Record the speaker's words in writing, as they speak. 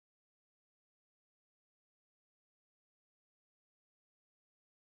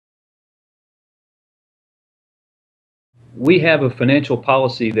we have a financial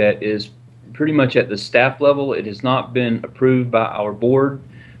policy that is pretty much at the staff level. It has not been approved by our board,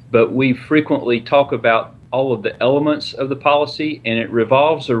 but we frequently talk about all of the elements of the policy, and it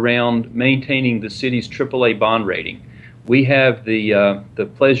revolves around maintaining the city's AAA bond rating. We have the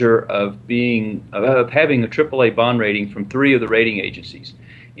pleasure of having a AAA bond rating from 3 of the rating agencies,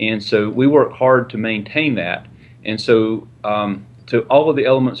 and so we work hard to maintain that. And so, to all of the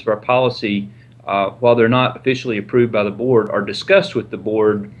elements of our policy, while they're not officially approved by the board, are discussed with the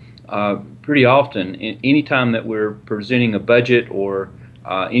board pretty often. Any time that we're presenting a budget or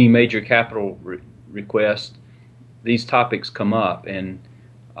any major capital request, these topics come up, and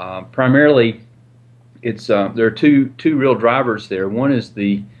primarily there are two real drivers there. One is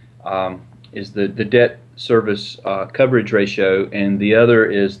the debt service coverage ratio, and the other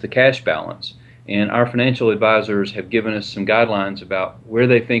is the cash balance. And our financial advisors have given us some guidelines about where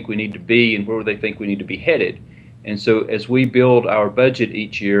they think we need to be and where they think we need to be headed. And so as we build our budget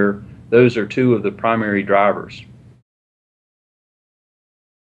each year, those are 2 of the primary drivers.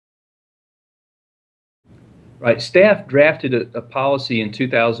 Right, staff drafted a policy in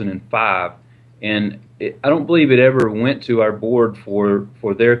 2005, and I don't believe it ever went to our board for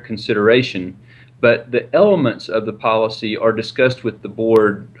their consideration, but the elements of the policy are discussed with the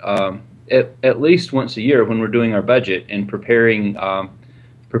board at least once a year when we're doing our budget and preparing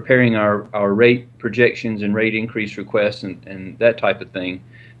our rate projections and rate increase requests and that type of thing.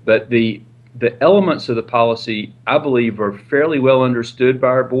 But the elements of the policy, I believe, are fairly well understood by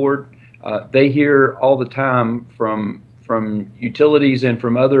our board. They hear all the time from utilities and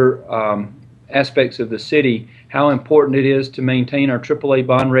from other aspects of the city how important it is to maintain our AAA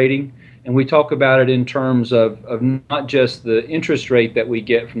bond rating. And we talk about it in terms of not just the interest rate that we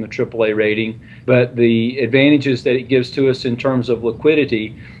get from the AAA rating, but the advantages that it gives to us in terms of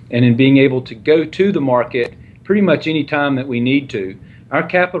liquidity and in being able to go to the market pretty much any time that we need to. Our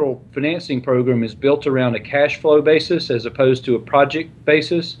capital financing program is built around a cash flow basis as opposed to a project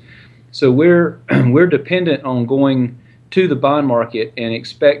basis. So we're dependent on going to the bond market and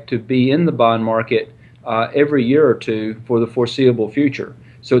expect to be in the bond market every year or 2 for the foreseeable future.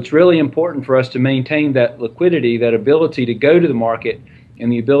 So it's really important for us to maintain that liquidity, that ability to go to the market,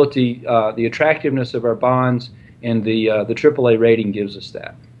 and the ability, the attractiveness of our bonds, and the AAA rating gives us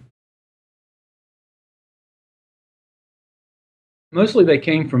that. Mostly they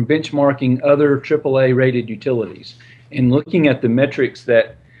came from benchmarking other AAA rated utilities and looking at the metrics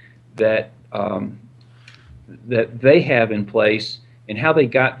that they have in place and how they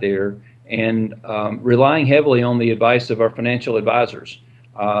got there, and relying heavily on the advice of our financial advisors.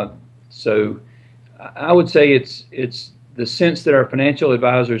 So I would say it's the sense that our financial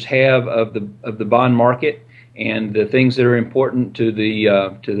advisors have of the bond market and the things that are important to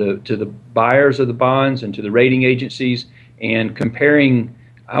the buyers of the bonds and to the rating agencies, and comparing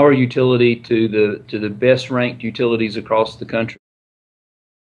our utility to the best ranked utilities across the country.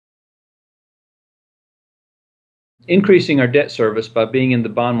 Increasing our debt service by being in the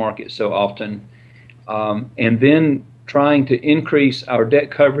bond market so often, and then trying to increase our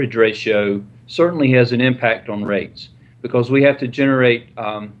debt coverage ratio certainly has an impact on rates, because we have to generate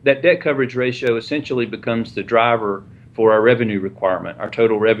that debt coverage ratio essentially becomes the driver for our revenue requirement, our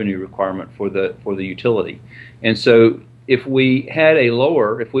total revenue requirement for the utility. And so if we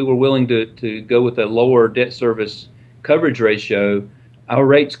were willing to go with a lower debt service coverage ratio, our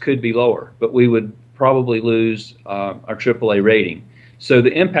rates could be lower, but we would probably lose our AAA rating. So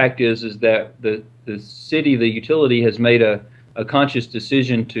the impact is that the city, the utility, has made a conscious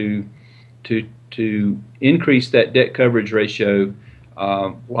decision to increase that debt coverage ratio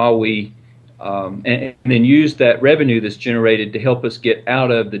while we and then use that revenue that's generated to help us get out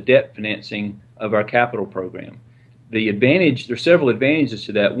of the debt financing of our capital program. There's several advantages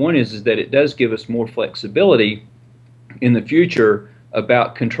to that. One is that it does give us more flexibility in the future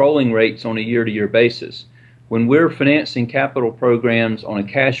about controlling rates on a year-to-year basis. When we're financing capital programs on a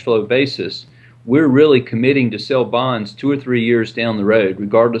cash flow basis, we're really committing to sell bonds 2 or 3 years down the road,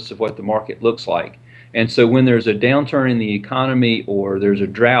 regardless of what the market looks like. And so when there's a downturn in the economy, or there's a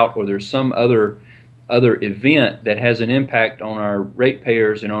drought, or there's some other event that has an impact on our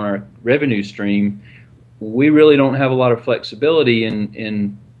ratepayers and on our revenue stream, we really don't have a lot of flexibility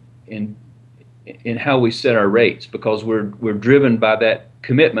in how we set our rates, because we're driven by that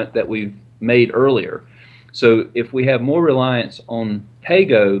commitment that we've made earlier. So if we have more reliance on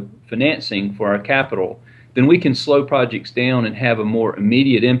pay-go financing for our capital, then we can slow projects down and have a more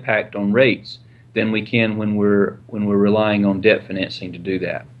immediate impact on rates than we can when we're relying on debt financing to do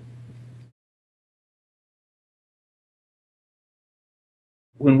that.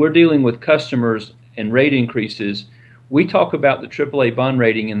 When we're dealing with customers and rate increases, we talk about the AAA bond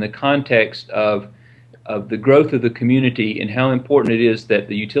rating in the context of the growth of the community and how important it is that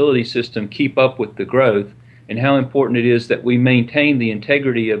the utility system keep up with the growth, and how important it is that we maintain the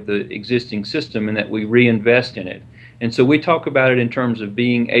integrity of the existing system and that we reinvest in it. And so we talk about it in terms of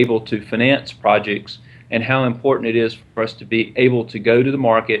being able to finance projects and how important it is for us to be able to go to the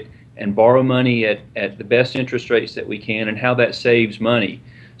market and borrow money at the best interest rates that we can, and how that saves money.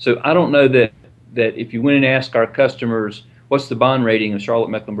 So I don't know that if you went and asked our customers what's the bond rating of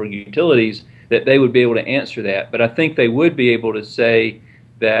Charlotte-Mecklenburg Utilities, that they would be able to answer that. But I think they would be able to say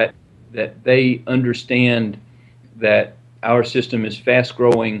that they understand that our system is fast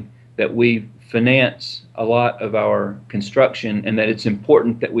growing, that we finance a lot of our construction, and that it's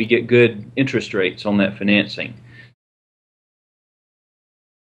important that we get good interest rates on that financing.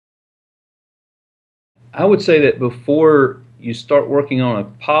 I would say that before you start working on a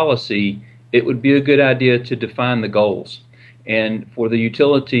policy, it would be a good idea to define the goals, and for the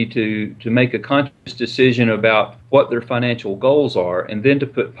utility to make a conscious decision about what their financial goals are, and then to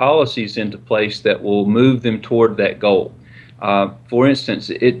put policies into place that will move them toward that goal. For instance,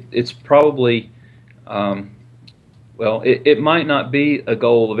 it's probably, it might not be a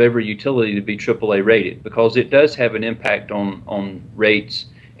goal of every utility to be AAA rated, because it does have an impact on rates.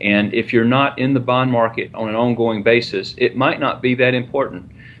 And if you're not in the bond market on an ongoing basis, it might not be that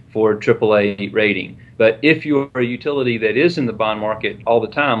important for AAA rating. But if you're a utility that is in the bond market all the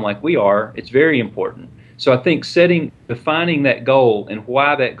time, like we are, it's very important. So I think defining that goal and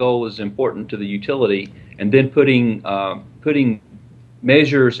why that goal is important to the utility, and then putting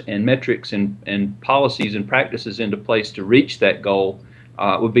measures and metrics and policies and practices into place to reach that goal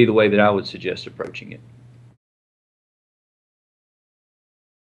would be the way that I would suggest approaching it.